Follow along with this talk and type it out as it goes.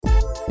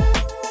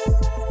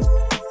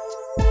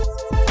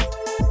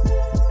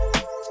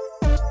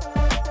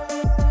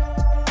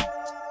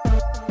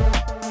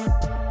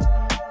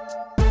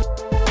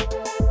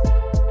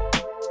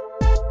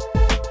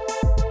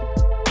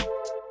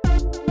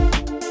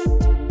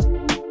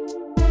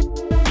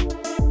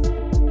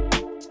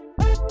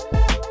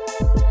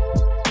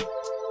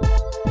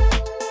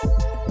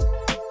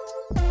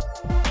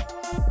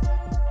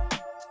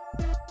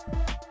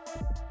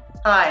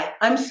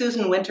I'm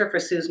Susan Winter for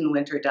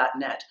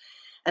SusanWinter.net,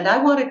 and I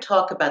want to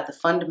talk about the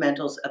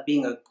fundamentals of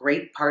being a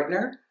great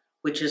partner,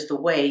 which is the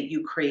way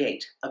you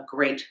create a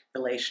great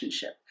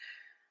relationship.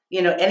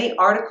 Any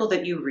article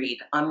that you read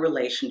on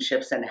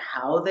relationships and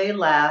how they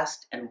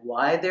last and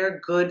why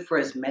they're good for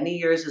as many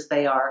years as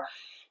they are,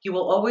 you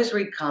will always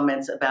read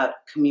comments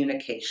about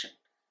communication.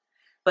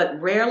 But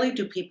rarely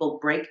do people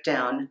break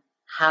down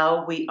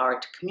how we are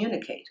to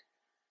communicate.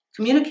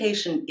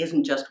 Communication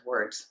isn't just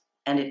words,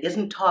 and it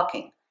isn't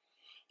talking.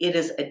 It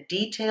is a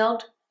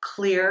detailed,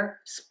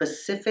 clear,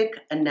 specific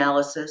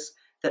analysis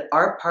that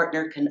our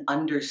partner can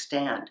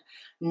understand,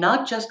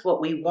 not just what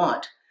we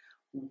want,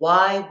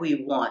 why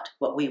we want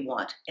what we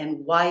want, and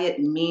why it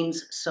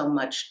means so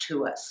much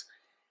to us.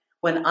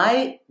 When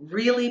I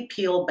really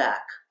peel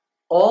back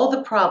all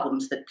the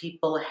problems that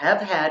people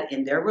have had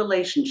in their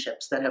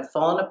relationships that have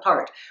fallen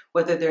apart,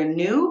 whether they're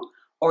new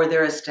or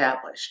they're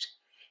established,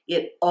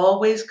 it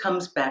always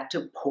comes back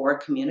to poor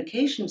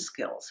communication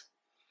skills.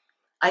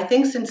 I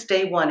think since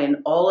day one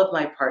in all of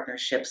my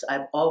partnerships,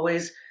 I've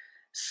always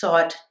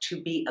sought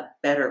to be a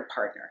better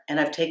partner. And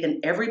I've taken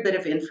every bit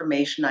of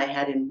information I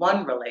had in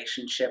one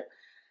relationship,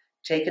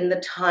 taken the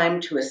time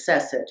to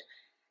assess it,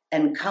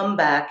 and come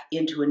back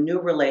into a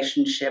new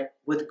relationship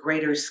with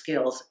greater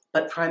skills,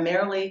 but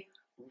primarily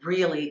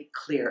really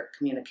clear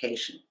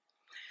communication.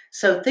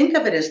 So think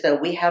of it as though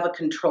we have a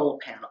control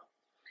panel.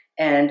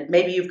 And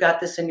maybe you've got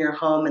this in your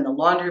home, in the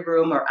laundry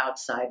room or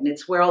outside, and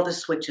it's where all the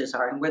switches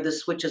are and where the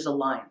switches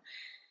align.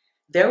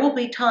 There will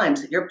be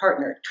times that your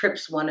partner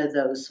trips one of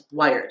those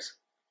wires.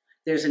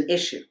 There's an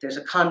issue, there's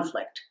a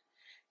conflict.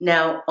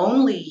 Now,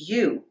 only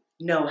you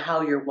know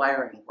how your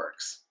wiring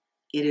works.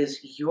 It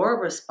is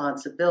your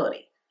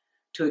responsibility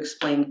to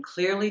explain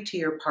clearly to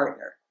your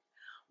partner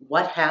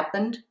what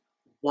happened,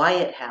 why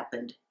it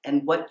happened,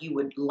 and what you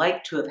would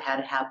like to have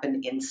had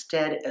happen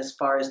instead as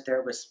far as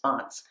their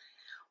response.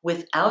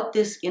 Without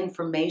this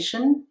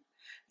information,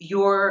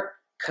 your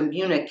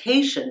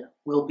communication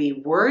will be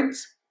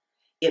words.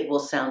 It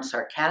will sound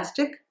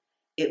sarcastic.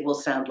 It will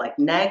sound like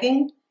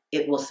nagging.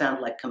 It will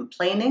sound like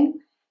complaining.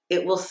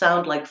 It will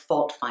sound like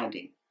fault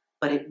finding.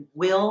 But it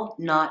will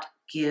not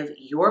give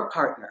your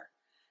partner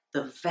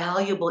the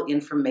valuable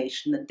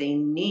information that they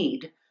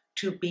need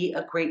to be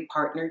a great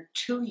partner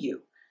to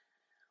you.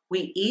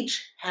 We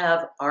each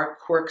have our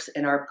quirks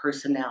and our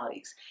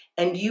personalities,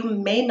 and you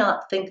may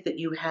not think that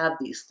you have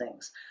these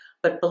things.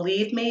 But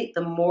believe me,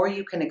 the more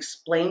you can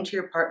explain to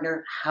your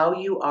partner how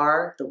you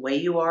are, the way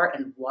you are,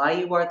 and why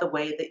you are the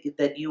way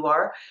that you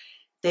are,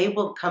 they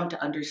will come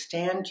to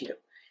understand you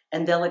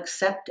and they'll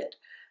accept it.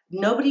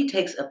 Nobody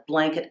takes a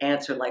blanket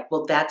answer like,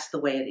 well, that's the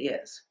way it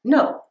is.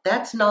 No,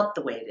 that's not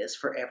the way it is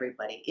for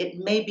everybody. It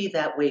may be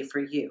that way for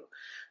you.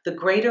 The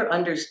greater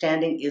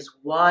understanding is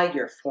why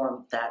you're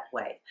formed that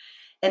way.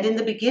 And in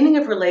the beginning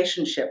of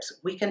relationships,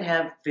 we can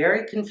have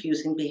very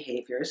confusing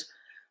behaviors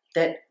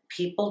that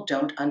people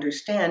don't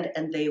understand,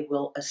 and they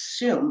will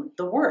assume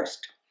the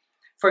worst.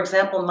 For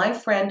example, my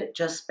friend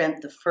just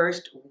spent the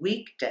first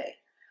weekday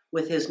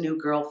with his new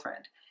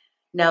girlfriend.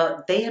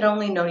 Now, they had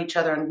only known each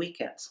other on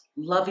weekends,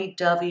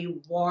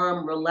 lovey-dovey,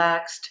 warm,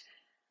 relaxed.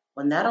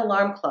 When that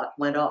alarm clock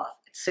went off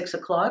at 6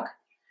 o'clock,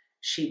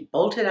 she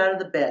bolted out of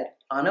the bed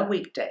on a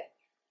weekday,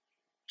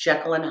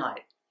 Jekyll and Hyde,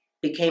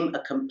 became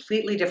a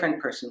completely different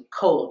person,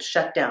 cold,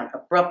 shut down,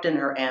 abrupt in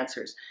her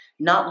answers,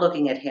 not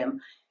looking at him.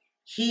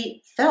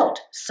 He felt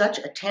such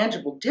a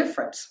tangible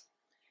difference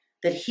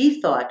that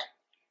he thought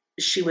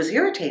she was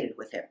irritated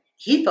with him.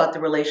 He thought the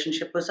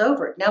relationship was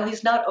over. Now,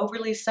 he's not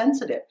overly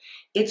sensitive.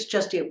 It's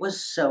just it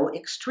was so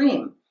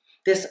extreme.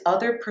 This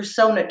other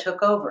persona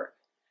took over.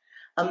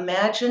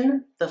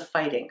 Imagine the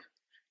fighting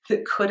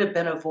that could have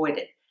been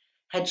avoided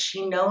had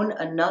she known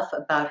enough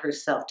about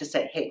herself to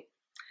say, hey,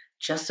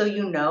 just so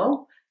you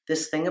know,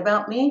 this thing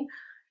about me,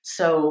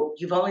 so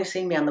you've only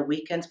seen me on the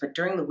weekends, but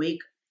during the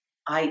week,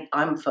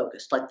 I'm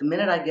focused. Like the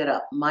minute I get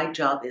up, my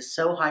job is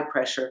so high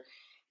pressure.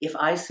 If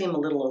I seem a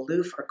little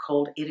aloof or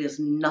cold, it is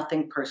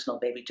nothing personal,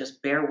 baby.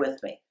 Just bear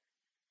with me.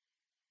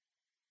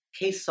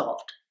 Case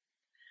solved.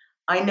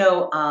 I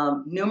know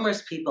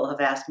numerous people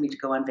have asked me to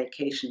go on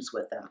vacations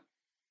with them.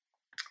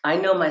 I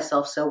know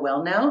myself so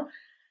well now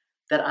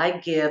that I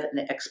give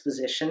an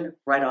exposition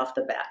right off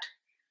the bat.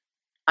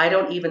 I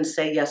don't even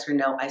say yes or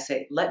no. I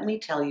say, let me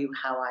tell you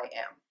how I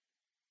am,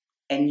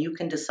 and you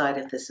can decide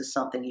if this is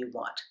something you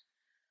want.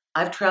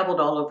 I've traveled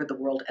all over the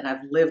world and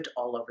I've lived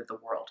all over the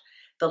world.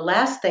 The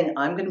last thing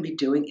I'm going to be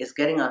doing is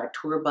getting on a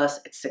tour bus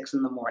at 6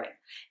 in the morning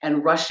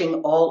and rushing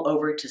all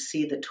over to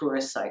see the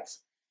tourist sites.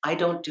 I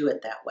don't do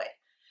it that way.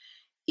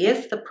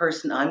 If the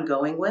person I'm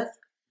going with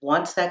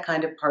wants that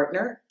kind of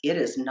partner, it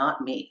is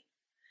not me.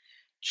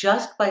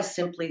 Just by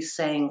simply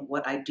saying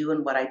what I do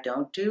and what I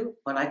don't do,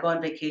 when I go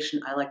on vacation,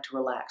 I like to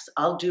relax.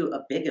 I'll do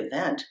a big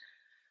event,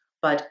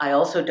 but I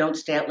also don't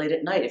stay out late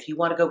at night. If you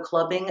want to go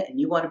clubbing and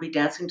you want to be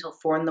dancing till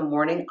 4 in the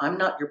morning, I'm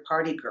not your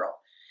party girl.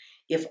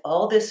 If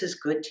all this is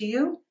good to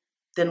you,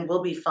 then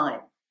we'll be fine.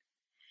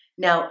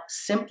 Now,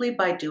 simply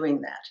by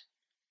doing that,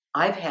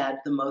 I've had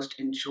the most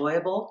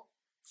enjoyable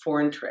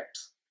foreign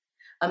trips.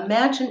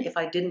 Imagine if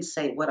I didn't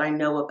say what I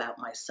know about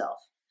myself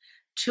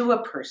to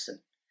a person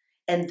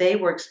and they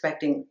were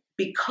expecting,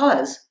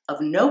 because of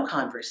no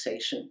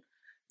conversation,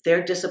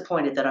 they're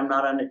disappointed that I'm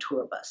not on a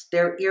tour bus.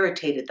 They're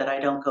irritated that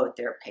I don't go at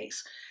their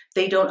pace.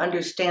 They don't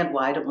understand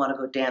why I don't want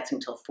to go dancing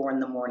till 4 in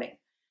the morning.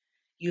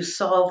 You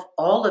solve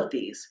all of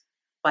these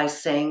by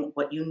saying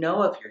what you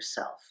know of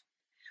yourself.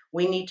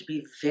 We need to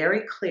be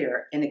very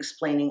clear in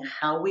explaining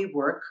how we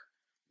work,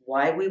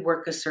 why we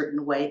work a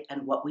certain way,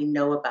 and what we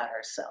know about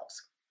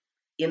ourselves.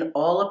 In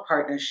all a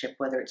partnership,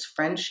 whether it's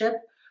friendship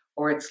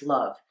or it's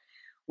love,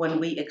 when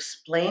we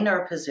explain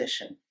our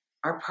position,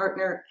 our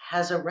partner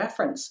has a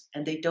reference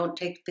and they don't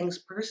take things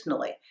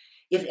personally.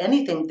 If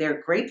anything,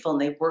 they're grateful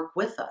and they work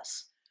with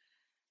us.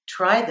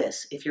 Try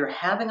this if you're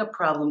having a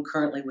problem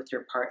currently with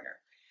your partner.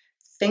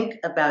 Think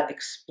about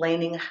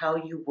explaining how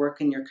you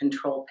work in your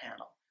control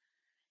panel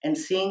and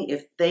seeing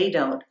if they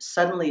don't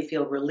suddenly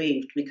feel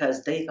relieved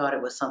because they thought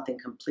it was something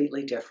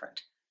completely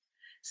different.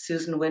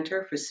 Susan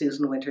Winter for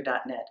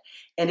SusanWinter.net.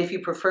 And if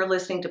you prefer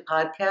listening to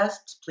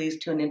podcasts, please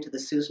tune into the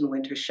Susan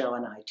Winter Show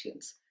on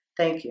iTunes.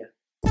 Thank you.